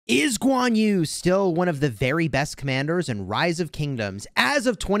Is Guan Yu still one of the very best commanders in Rise of Kingdoms as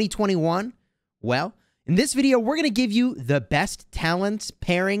of 2021? Well, in this video, we're going to give you the best talents,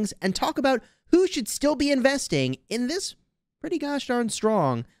 pairings, and talk about who should still be investing in this pretty gosh darn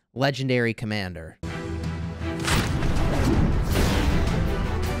strong legendary commander.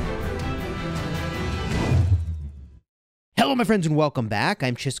 Hello, my friends, and welcome back.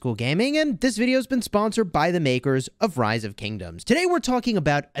 I'm Chisgule Gaming, and this video has been sponsored by the makers of Rise of Kingdoms. Today, we're talking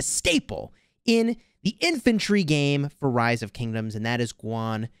about a staple in the infantry game for Rise of Kingdoms, and that is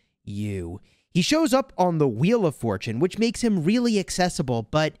Guan Yu. He shows up on the Wheel of Fortune, which makes him really accessible,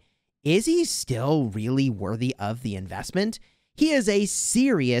 but is he still really worthy of the investment? He is a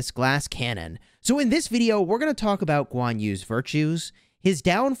serious glass cannon. So in this video, we're going to talk about Guan Yu's virtues, his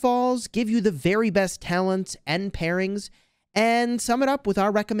downfalls, give you the very best talents and pairings, and sum it up with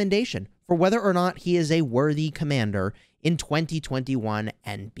our recommendation for whether or not he is a worthy commander in 2021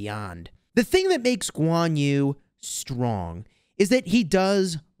 and beyond. The thing that makes Guan Yu strong is that he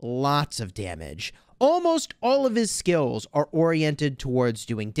does lots of damage. Almost all of his skills are oriented towards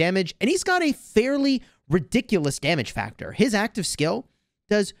doing damage, and he's got a fairly ridiculous damage factor. His active skill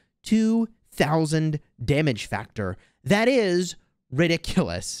does 2,000 damage factor. That is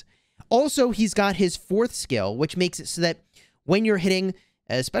ridiculous. Also, he's got his fourth skill, which makes it so that when you're hitting,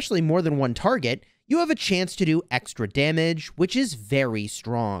 especially more than one target, you have a chance to do extra damage, which is very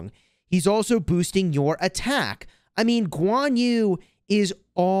strong. He's also boosting your attack. I mean, Guan Yu is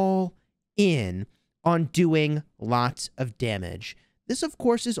all in on doing lots of damage. This, of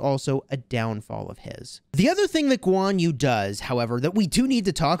course, is also a downfall of his. The other thing that Guan Yu does, however, that we do need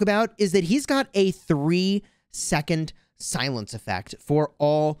to talk about is that he's got a 3-second silence effect for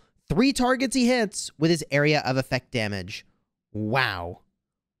all 3 targets he hits with his area of effect damage. Wow.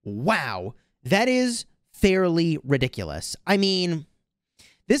 Wow. That is fairly ridiculous. I mean,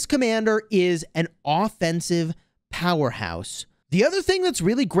 this commander is an offensive powerhouse. The other thing that's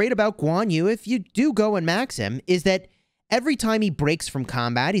really great about Guan Yu, if you do go and max him, is that every time he breaks from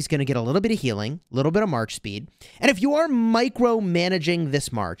combat, he's going to get a little bit of healing, a little bit of march speed. And if you are micromanaging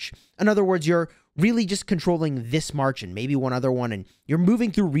this march, in other words, you're really just controlling this march and maybe one other one, and you're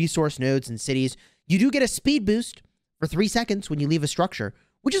moving through resource nodes and cities, you do get a speed boost for 3 seconds when you leave a structure,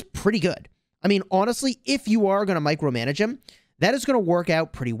 which is pretty good. I mean, honestly, if you are going to micromanage him, that is going to work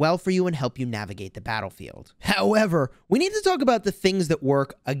out pretty well for you and help you navigate the battlefield. However, we need to talk about the things that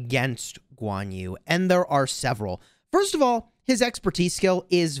work against Guan Yu, and there are several. First of all, his expertise skill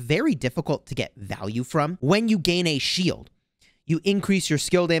is very difficult to get value from. When you gain a shield, you increase your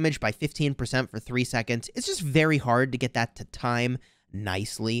skill damage by 15% for 3 seconds. It's just very hard to get that to time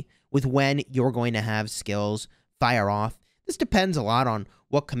nicely with when you're going to have skills fire off. This depends a lot on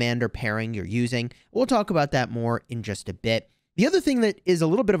what commander pairing you're using. We'll talk about that more in just a bit. The other thing that is a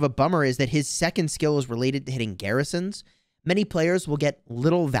little bit of a bummer is that his second skill is related to hitting garrisons. Many players will get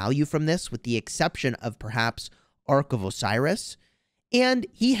little value from this, with the exception of perhaps Ark of Osiris. And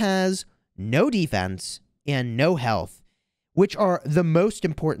he has no defense and no health, which are the most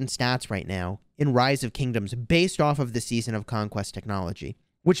important stats right now in Rise of Kingdoms based off of the Season of Conquest technology,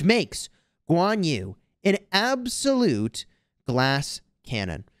 which makes Guan Yu an absolute glass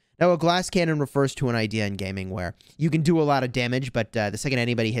cannon. Now, a glass cannon refers to an idea in gaming where you can do a lot of damage, but the second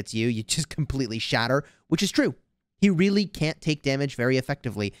anybody hits you, you just completely shatter, which is true. He really can't take damage very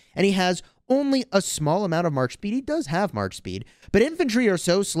effectively, and he has only a small amount of march speed. He does have march speed, but infantry are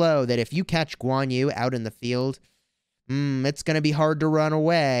so slow that if you catch Guan Yu out in the field, it's going to be hard to run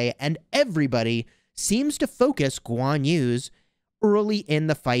away, and everybody seems to focus Guan Yu's early in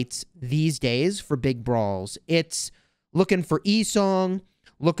the fights these days for big brawls. It's looking for Esong,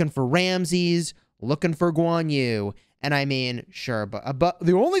 looking for Ramses, looking for Guan Yu. And I mean, sure, but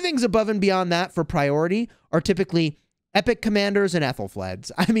the only things above and beyond that for priority are typically epic commanders and Ethelfleds.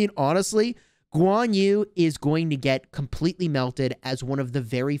 I mean, honestly, Guan Yu is going to get completely melted as one of the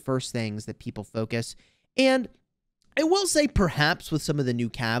very first things that people focus. And I will say, perhaps with some of the new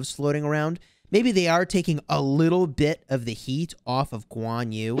calves floating around, maybe they are taking a little bit of the heat off of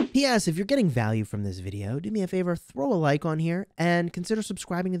Guan Yu. P.S. If you're getting value from this video, do me a favor, throw a like on here and consider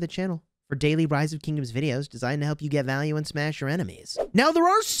subscribing to the channel for daily Rise of Kingdoms videos designed to help you get value and smash your enemies. Now, there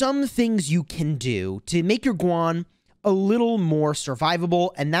are some things you can do to make your Guan a little more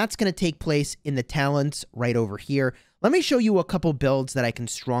survivable, and that's going to take place in the talents right over here. Let me show you a couple builds that I can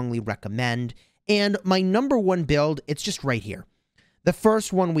strongly recommend, and my number one build, it's just right here. The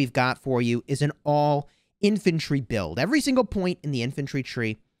first one we've got for you is an all-infantry build. Every single point in the infantry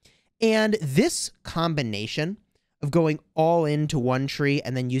tree. And this combination of going all into one tree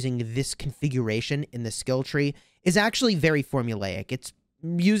and then using this configuration in the skill tree is actually very formulaic. It's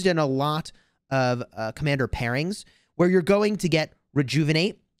used in a lot of commander pairings, where you're going to get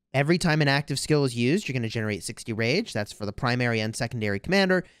Rejuvenate. Every time an active skill is used, you're going to generate 60 rage. That's for the primary and secondary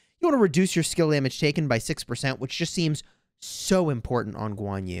commander. You want to reduce your skill damage taken by 6%, which just seems so important on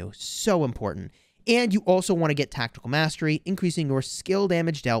Guan Yu. So important. And you also want to get Tactical Mastery, increasing your skill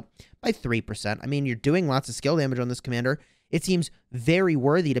damage dealt by 3%. I mean, you're doing lots of skill damage on this commander. It seems very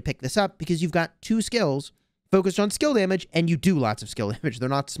worthy to pick this up because you've got 2 skills focused on skill damage, and you do lots of skill damage. They're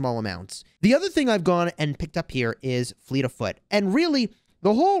not small amounts. The other thing I've gone and picked up here is Fleet of Foot. And really,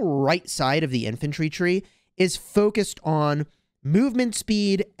 the whole right side of the infantry tree is focused on movement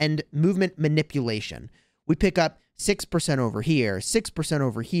speed and movement manipulation. We pick up 6% over here, 6%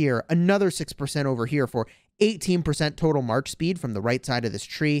 over here, another 6% over here for 18% total march speed from the right side of this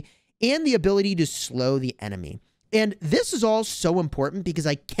tree, and the ability to slow the enemy. And this is all so important because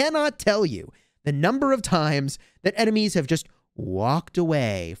I cannot tell you the number of times that enemies have just walked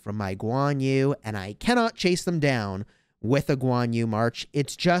away from my Guan Yu, and I cannot chase them down with a Guan Yu march.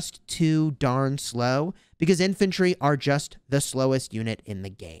 It's just too darn slow because infantry are just the slowest unit in the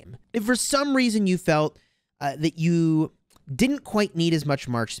game. If for some reason you felt that you didn't quite need as much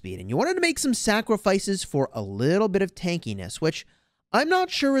march speed and you wanted to make some sacrifices for a little bit of tankiness, which I'm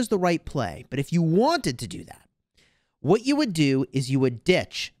not sure is the right play, but if you wanted to do that, what you would do is you would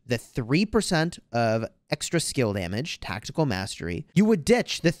ditch the 3% of extra skill damage, Tactical Mastery. You would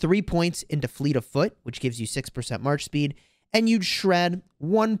ditch the 3 points into Fleet of Foot, which gives you 6% march speed, and you'd shred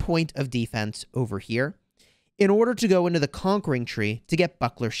 1 point of defense over here in order to go into the Conquering Tree to get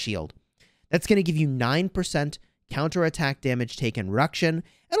Buckler Shield. That's going to give you 9% counterattack damage taken reduction,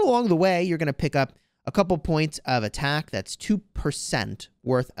 and along the way, you're going to pick up a couple points of attack. That's 2%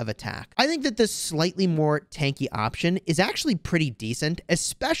 worth of attack. I think that this slightly more tanky option is actually pretty decent,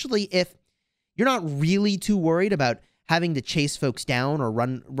 especially if you're not really too worried about having to chase folks down or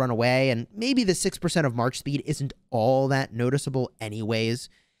run away, and maybe the 6% of march speed isn't all that noticeable anyways.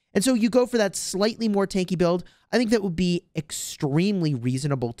 And so you go for that slightly more tanky build. I think that would be extremely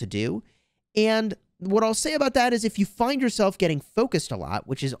reasonable to do. And what I'll say about that is if you find yourself getting focused a lot,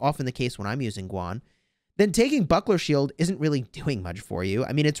 which is often the case when I'm using Guan, then taking Buckler Shield isn't really doing much for you.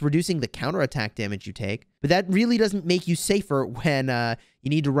 I mean, it's reducing the counterattack damage you take, but that really doesn't make you safer when you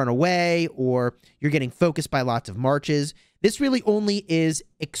need to run away or you're getting focused by lots of marches. This really only is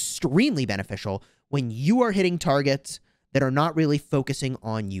extremely beneficial when you are hitting targets that are not really focusing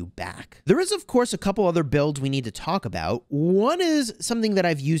on you back. There is, of course, a couple other builds we need to talk about. One is something that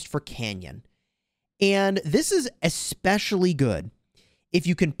I've used for Canyon, and this is especially good if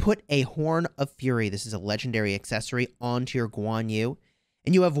you can put a Horn of Fury, this is a legendary accessory, onto your Guan Yu,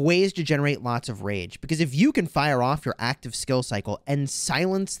 and you have ways to generate lots of rage. Because if you can fire off your active skill cycle and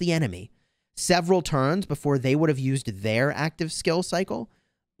silence the enemy several turns before they would have used their active skill cycle,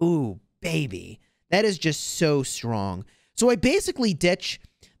 ooh, baby, that is just so strong. So I basically ditch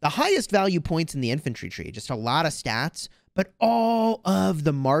the highest value points in the infantry tree, just a lot of stats, but all of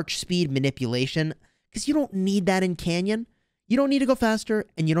the march speed manipulation, because you don't need that in Canyon. You don't need to go faster,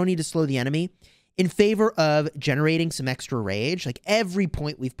 and you don't need to slow the enemy, in favor of generating some extra rage. Like, every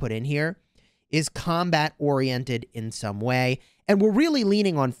point we've put in here is combat-oriented in some way, and we're really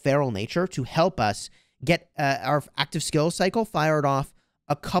leaning on Feral Nature to help us get our active skill cycle fired off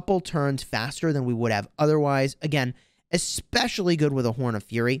a couple turns faster than we would have otherwise. Again, especially good with a Horn of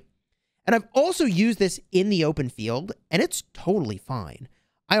Fury. And I've also used this in the open field, and it's totally fine.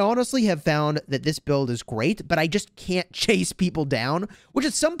 I honestly have found that this build is great, but I just can't chase people down, which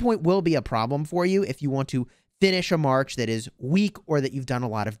at some point will be a problem for you if you want to finish a march that is weak or that you've done a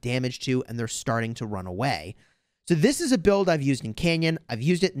lot of damage to and they're starting to run away. So this is a build I've used in Canyon. I've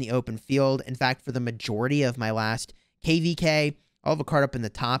used it in the open field. In fact, for the majority of my last KVK, I'll have a card up in the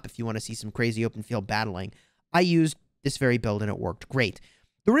top if you want to see some crazy open field battling. I used this very build and it worked great.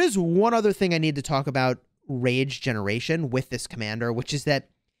 There is one other thing I need to talk about rage generation with this commander, which is that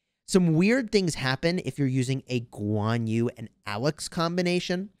some weird things happen if you're using a Guan Yu and Alex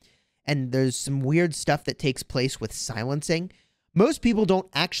combination, and there's some weird stuff that takes place with silencing. Most people don't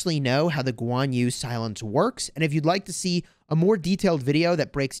actually know how the Guan Yu silence works, and if you'd like to see a more detailed video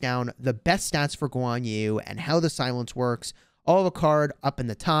that breaks down the best stats for Guan Yu and how the silence works, I'll have a card up in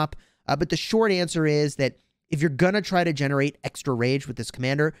the top. But the short answer is that if you're going to try to generate extra rage with this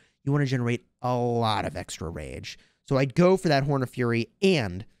commander, you want to generate a lot of extra rage. So I'd go for that Horn of Fury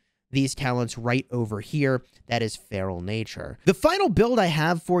and these talents right over here. That is Feral Nature. The final build I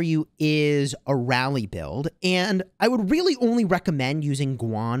have for you is a rally build, and I would really only recommend using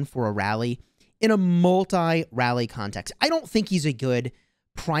Guan for a rally in a multi-rally context. I don't think he's a good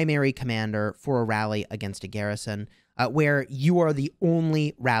primary commander for a rally against a garrison. where you are the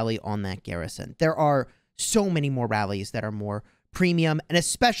only rally on that garrison. There are so many more rallies that are more premium, and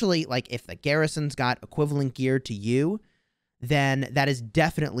especially like if the garrison's got equivalent gear to you, then that is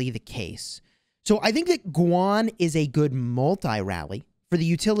definitely the case. So I think that Guan is a good multi-rally for the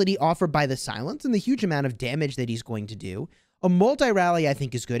utility offered by the silence and the huge amount of damage that he's going to do. A multi-rally, I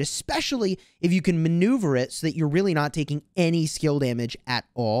think, is good, especially if you can maneuver it so that you're really not taking any skill damage at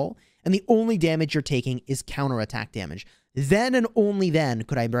all, and the only damage you're taking is counterattack damage. Then and only then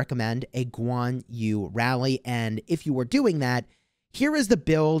could I recommend a Guan Yu rally, and if you were doing that, here is the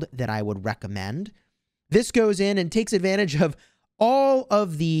build that I would recommend. This goes in and takes advantage of all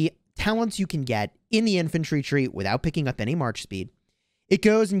of the talents you can get in the infantry tree without picking up any march speed. It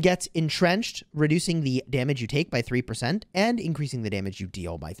goes and gets entrenched, reducing the damage you take by 3% and increasing the damage you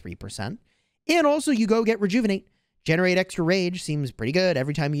deal by 3%. And also you go get rejuvenate. Generate extra rage seems pretty good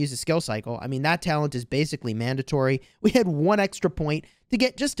every time you use a skill cycle. I mean, that talent is basically mandatory. We had 1 extra point to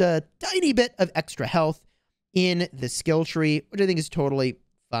get just a tiny bit of extra health in the skill tree, which I think is totally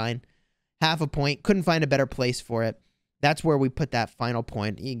fine. Half a point. Couldn't find a better place for it. That's where we put that final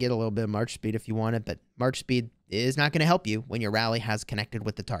point. You can get a little bit of march speed if you want it, but march speed is not going to help you when your rally has connected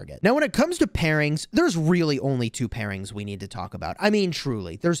with the target. Now, when it comes to pairings, there's really only 2 pairings we need to talk about. I mean,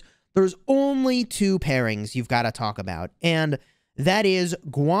 truly, there's only 2 pairings you've got to talk about, and that is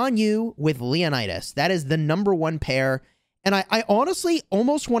Guan Yu with Leonidas. That is the #1 pair, and I honestly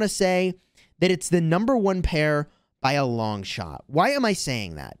almost want to say that it's the #1 pair by a long shot. Why am I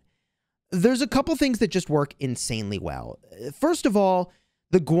saying that? There's a couple things that just work insanely well. First of all,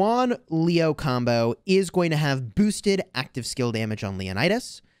 the Guan-Leo combo is going to have boosted active skill damage on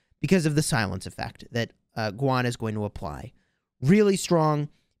Leonidas because of the silence effect that Guan is going to apply. Really strong.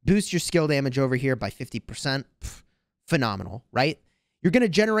 Boost your skill damage over here by 50%. Pff, phenomenal, right? You're going to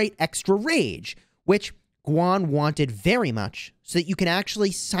generate extra rage, which Guan wanted very much so that you can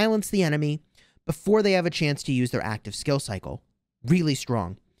actually silence the enemy before they have a chance to use their active skill cycle. Really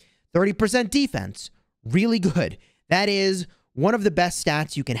strong. 30% defense. Really good. That is one of the best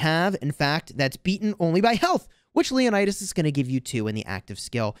stats you can have. In fact, that's beaten only by health, which Leonidas is going to give you 2 in the active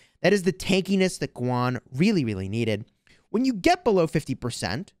skill. That is the tankiness that Guan really, really needed. When you get below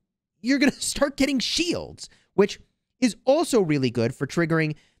 50%, you're going to start getting shields, which is also really good for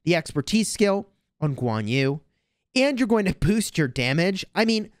triggering the expertise skill on Guan Yu. And you're going to boost your damage. I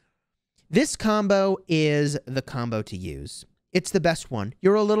mean, this combo is the combo to use. It's the best one.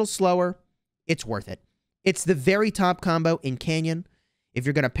 You're a little slower. It's worth it. It's the very top combo in Canyon. If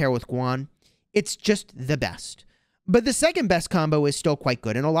you're going to pair with Guan, it's just the best. But the second best combo is still quite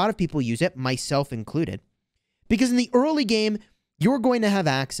good, and a lot of people use it, myself included. Because in the early game, you're going to have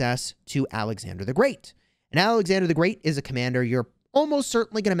access to Alexander the Great. And Alexander the Great is a commander you're almost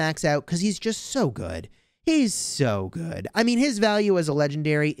certainly going to max out because he's just so good. He's so good. I mean, his value as a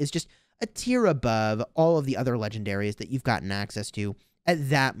legendary is just a tier above all of the other legendaries that you've gotten access to at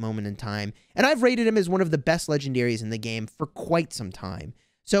that moment in time. And I've rated him as one of the best legendaries in the game for quite some time.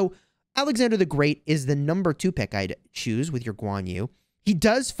 So Alexander the Great is the #2 pick I'd choose with your Guan Yu. He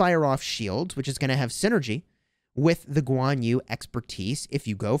does fire off shields, which is going to have synergy with the Guan Yu expertise if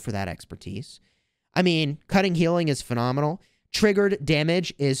you go for that expertise. I mean, cutting healing is phenomenal. Triggered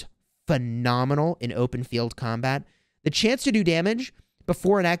damage is phenomenal in open field combat. The chance to do damage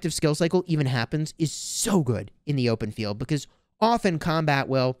before an active skill cycle even happens is so good in the open field because often combat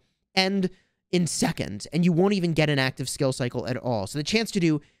will end in seconds and you won't even get an active skill cycle at all. So the chance to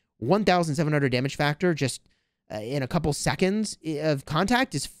do 1,700 damage factor just in a couple seconds of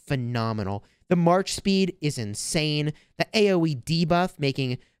contact is phenomenal. The march speed is insane. The AoE debuff,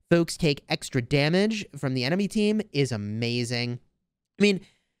 making folks take extra damage from the enemy team, is amazing. I mean,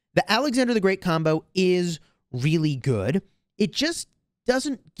 the Alexander the Great combo is really good. It just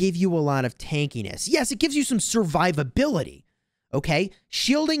doesn't give you a lot of tankiness. Yes, it gives you some survivability, okay?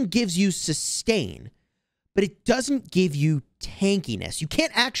 Shielding gives you sustain, but it doesn't give you tankiness. You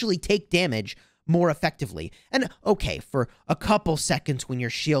can't actually take damage more effectively. And okay, for a couple seconds when your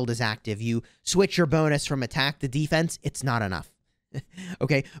shield is active, you switch your bonus from attack to defense, it's not enough.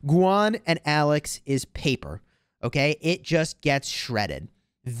 Okay, Guan and Alex is paper, okay? It just gets shredded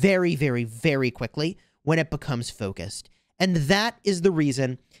very, very, very quickly when it becomes focused. And that is the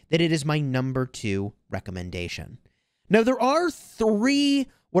reason that it is my #2 recommendation. Now, there are 3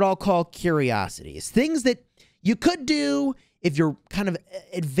 what I'll call curiosities, things that you could do if you're kind of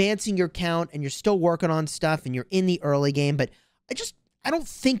advancing your count and you're still working on stuff and you're in the early game, but I don't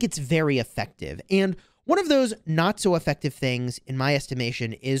think it's very effective. And one of those not so effective things, in my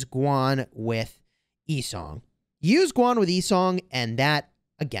estimation, is Guan with Isong. Use Guan with Isong, and that,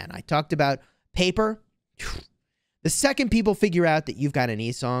 again, I talked about paper. The second people figure out that you've got an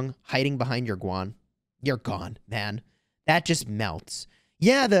Isong hiding behind your Guan, you're gone, man. That just melts.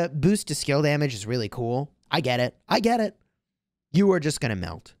 Yeah, the boost to skill damage is really cool. I get it. I get it. You are just going to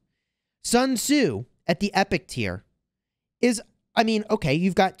melt. Sun Tzu at the epic tier is, I mean, okay,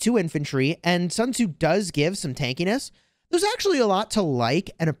 you've got 2 infantry, and Sun Tzu does give some tankiness. There's actually a lot to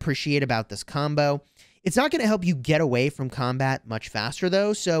like and appreciate about this combo. It's not going to help you get away from combat much faster,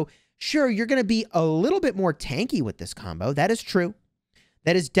 though, so sure, you're going to be a little bit more tanky with this combo. That is true.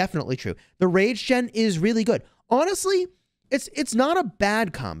 That is definitely true. The Rage Gen is really good. Honestly, it's not a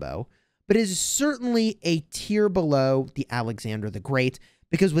bad combo, but it is certainly a tier below the Alexander the Great,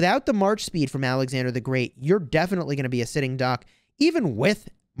 because without the March Speed from Alexander the Great, you're definitely going to be a sitting duck. Even with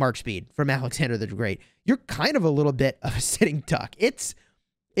March Speed from Alexander the Great, you're kind of a little bit of a sitting duck. It's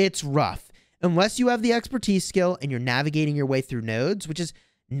rough. Unless you have the expertise skill and you're navigating your way through nodes, which is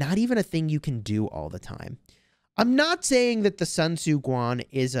not even a thing you can do all the time. I'm not saying that the Sun Tzu Guan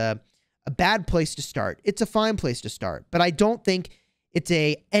is a bad place to start. It's a fine place to start, but I don't think it's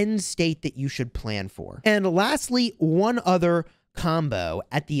a end state that you should plan for. And lastly, one other combo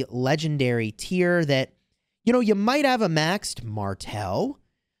at the legendary tier that, you know, you might have a maxed Martel.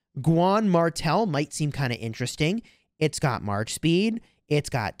 Guan Martel might seem kind of interesting. It's got March Speed. It's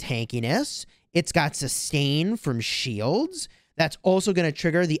got tankiness. It's got sustain from shields. That's also going to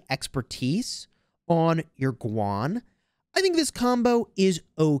trigger the expertise on your Guan. I think this combo is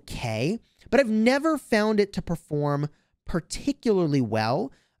okay, but I've never found it to perform particularly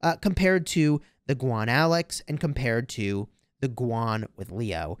well compared to the Guan Alex and compared to the Guan with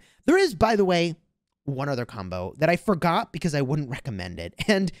Leo. There is, by the way, one other combo that I forgot because I wouldn't recommend it,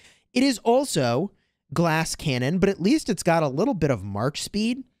 and it is also glass cannon, but at least it's got a little bit of March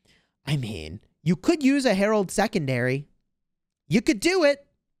Speed. I mean, you could use a Herald secondary. You could do it.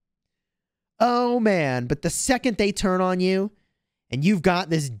 Oh, man. But the second they turn on you and you've got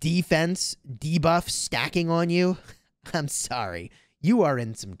this defense debuff stacking on you, I'm sorry. You are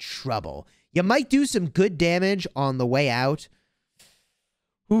in some trouble. You might do some good damage on the way out.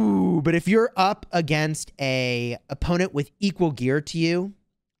 Ooh, but if you're up against a opponent with equal gear to you,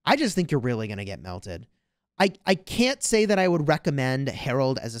 I just think you're really going to get melted. I can't say that I would recommend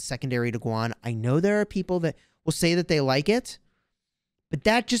Herald as a secondary to Guan. I know there are people that will say that they like it, but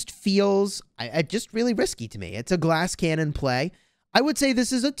that just feels just really risky to me. It's a glass cannon play. I would say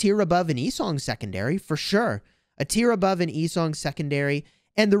this is a tier above an Isong secondary, for sure. A tier above an Isong secondary.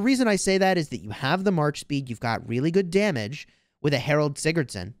 And the reason I say that is that you have the March Speed. You've got really good damage with a Herald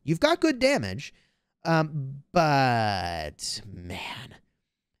Sigurdsson. You've got good damage. But, man,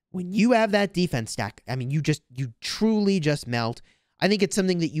 when you have that defense stack, I mean, you truly just melt. I think it's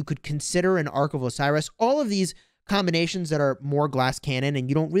something that you could consider in Ark of Osiris. All of these combinations that are more glass cannon and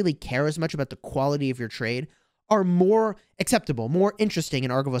you don't really care as much about the quality of your trade are more acceptable, more interesting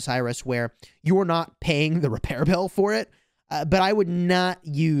in Ark of Osiris, where you're not paying the repair bill for it. But I would not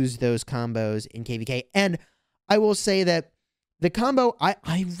use those combos in KVK. And I will say that the combo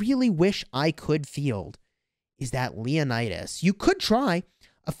I really wish I could field is that Leonidas. You could try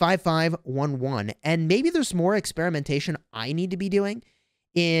a 5-5-1-1, and maybe there's more experimentation I need to be doing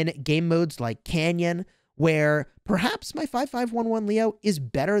in game modes like Canyon, where perhaps my 5-5-1-1 Leo is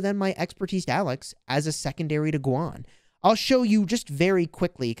better than my Expertise Alex as a secondary to Guan. I'll show you just very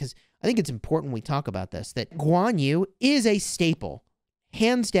quickly, because I think it's important we talk about this, that Guan Yu is a staple.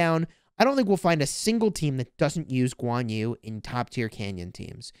 Hands down, I don't think we'll find a single team that doesn't use Guan Yu in top-tier Canyon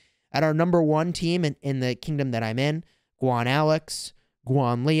teams. At our #1 team in the kingdom that I'm in, Guan Alex,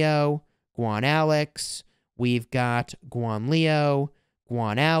 Guan Leo, Guan Alex. We've got Guan Leo,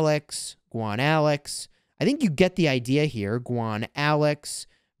 Guan Alex, Guan Alex. I think you get the idea here. Guan Alex,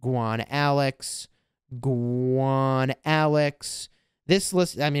 Guan Alex, Guan Alex. This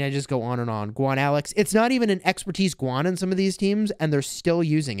list, I mean, I just go on and on. Guan Alex. It's not even an expertise Guan in some of these teams, and they're still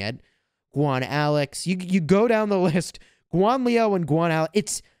using it. Guan Alex. You go down the list. Guan Leo and Guan Alex.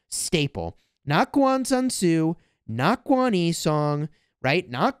 It's staple. Not Guan Sun Tzu, not Guan Isong, right?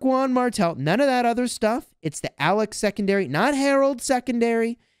 Not Guan Martel. None of that other stuff. It's the Alex secondary, not Herald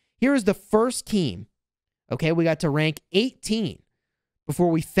secondary. Here is the first team. Okay, we got to rank 18 before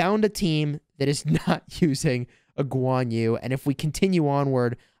we found a team that is not using a Guan Yu. And if we continue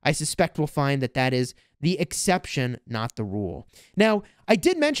onward, I suspect we'll find that that is the exception, not the rule. Now, I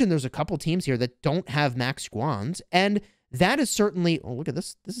did mention there's a couple teams here that don't have max Guans, and that is certainly... Oh, look at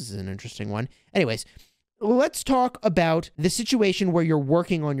this. This is an interesting one. Anyways, let's talk about the situation where you're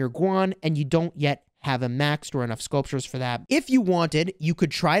working on your Guan and you don't yet have a maxed or enough sculptures for that. If you wanted, you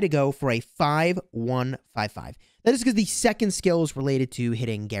could try to go for a 5-1-5-5. That is because the second skill is related to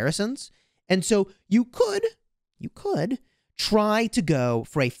hitting garrisons. And so you could you could try to go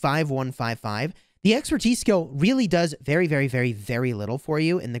for a 5-1-5-5. The expertise skill really does very, very, very, very little for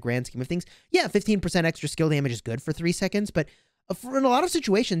you in the grand scheme of things. Yeah, 15% extra skill damage is good for 3 seconds, but in a lot of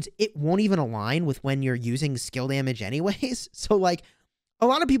situations, it won't even align with when you're using skill damage anyways. So, like, a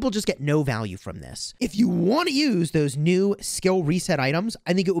lot of people just get no value from this. If you want to use those new skill reset items,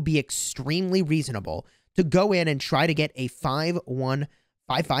 I think it would be extremely reasonable to go in and try to get a 5-1-5-5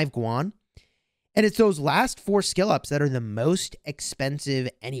 Guan. And it's those last 4 skill ups that are the most expensive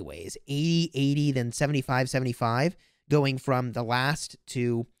anyways. 80, 80, then 75, 75, going from the last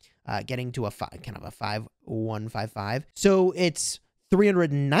to getting to a kind of a 5-1-5-5. So it's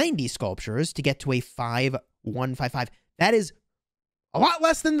 390 sculptures to get to a 5-1-5-5. That is a lot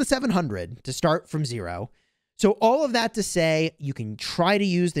less than the 700 to start from 0. So all of that to say, you can try to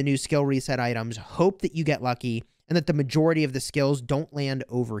use the new skill reset items, hope that you get lucky, and that the majority of the skills don't land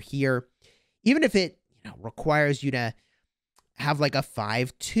over here. Even if it requires you to have like a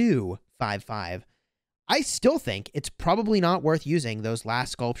 5-2-5-5, I still think it's probably not worth using those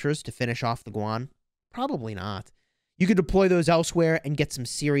last sculptures to finish off the Guan. Probably not. You could deploy those elsewhere and get some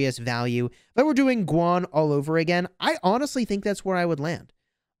serious value. If I were doing Guan all over again, I honestly think that's where I would land.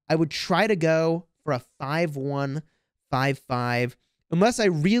 I would try to go for a 5-1-5-5, unless I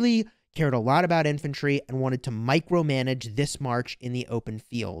really cared a lot about infantry and wanted to micromanage this march in the open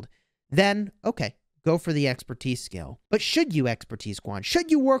field. Then, okay, go for the expertise skill. But should you expertise Guan? Should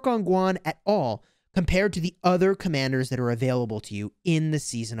you work on Guan at all compared to the other commanders that are available to you in the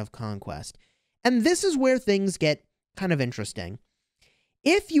Season of Conquest? And this is where things get kind of interesting.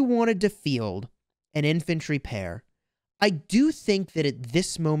 If you wanted to field an infantry pair, I do think that at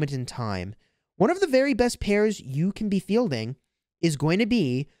this moment in time, one of the very best pairs you can be fielding is going to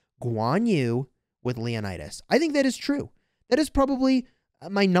be Guan Yu with Leonidas. I think that is true. That is probably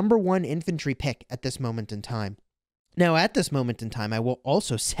my #1 infantry pick at this moment in time. Now, at this moment in time, I will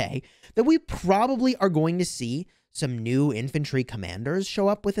also say that we probably are going to see some new infantry commanders show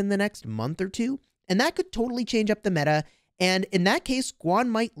up within the next month or two, and that could totally change up the meta, and in that case, Guan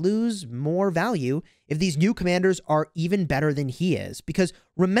might lose more value if these new commanders are even better than he is. Because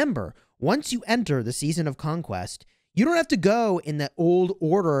remember, once you enter the Season of Conquest, you don't have to go in the old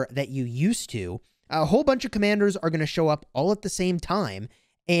order that you used to. A whole bunch of commanders are going to show up all at the same time,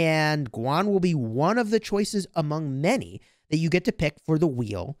 and Guan will be one of the choices among many that you get to pick for the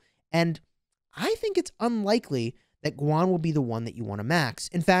wheel. And I think it's unlikely that Guan will be the one that you want to max.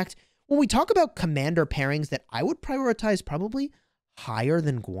 In fact, when we talk about commander pairings that I would prioritize probably higher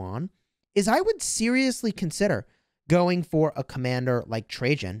than Guan, is I would seriously consider going for a commander like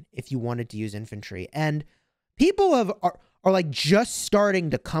Trajan if you wanted to use infantry. And people are like just starting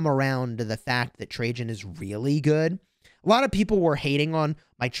to come around to the fact that Trajan is really good. A lot of people were hating on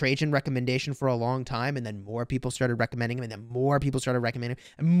my Trajan recommendation for a long time, and then more people started recommending him, and then more people started recommending him,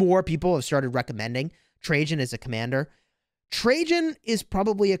 and more people have started recommending Trajan as a commander. Trajan is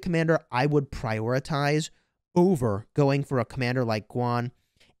probably a commander I would prioritize over going for a commander like Guan.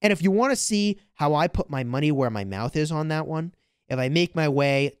 And if you want to see how I put my money where my mouth is on that one, if I make my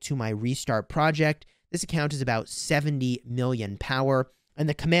way to my restart project, this account is about 70 million power, and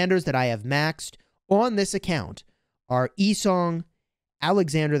the commanders that I have maxed on this account are Isong,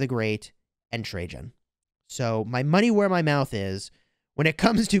 Alexander the Great, and Trajan. So my money where my mouth is when it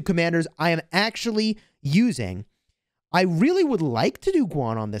comes to commanders I am actually using. I really would like to do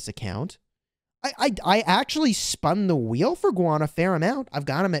Guan on this account. I actually spun the wheel for Guan a fair amount. I've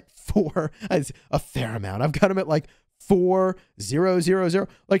got him at 4, a fair amount. I've got him at like 4-0-0-0.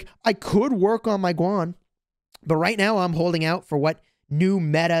 Like, I could work on my Guan, but right now I'm holding out for what new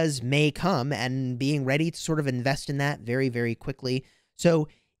metas may come and being ready to sort of invest in that very, very quickly. So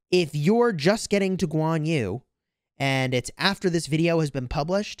if you're just getting to Guan Yu and it's after this video has been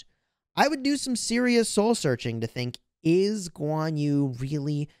published, I would do some serious soul searching to think, is Guan Yu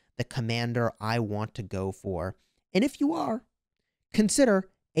really the commander I want to go for? And if you are, consider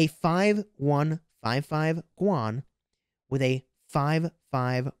a 5-1-5-5 Guan with a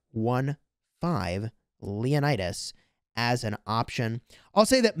 5-5-1-5 Leonidas as an option. I'll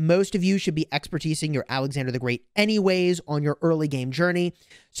say that most of you should be expertising your Alexander the Great anyways on your early game journey.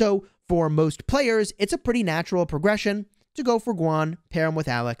 So for most players, it's a pretty natural progression to go for Guan, pair him with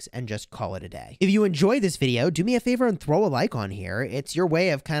Alex, and just call it a day. If you enjoyed this video, do me a favor and throw a like on here. It's your way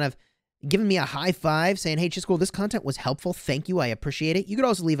of kind of giving me a high five, saying, hey, Chisgule, this content was helpful. Thank you. I appreciate it. You could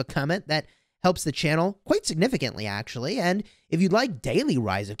also leave a comment that helps the channel quite significantly, actually. And if you'd like daily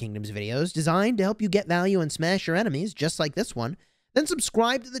Rise of Kingdoms videos designed to help you get value and smash your enemies, just like this one, then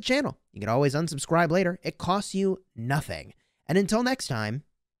subscribe to the channel. You can always unsubscribe later. It costs you nothing. And until next time,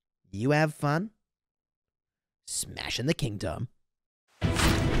 you have fun. smashing the kingdom.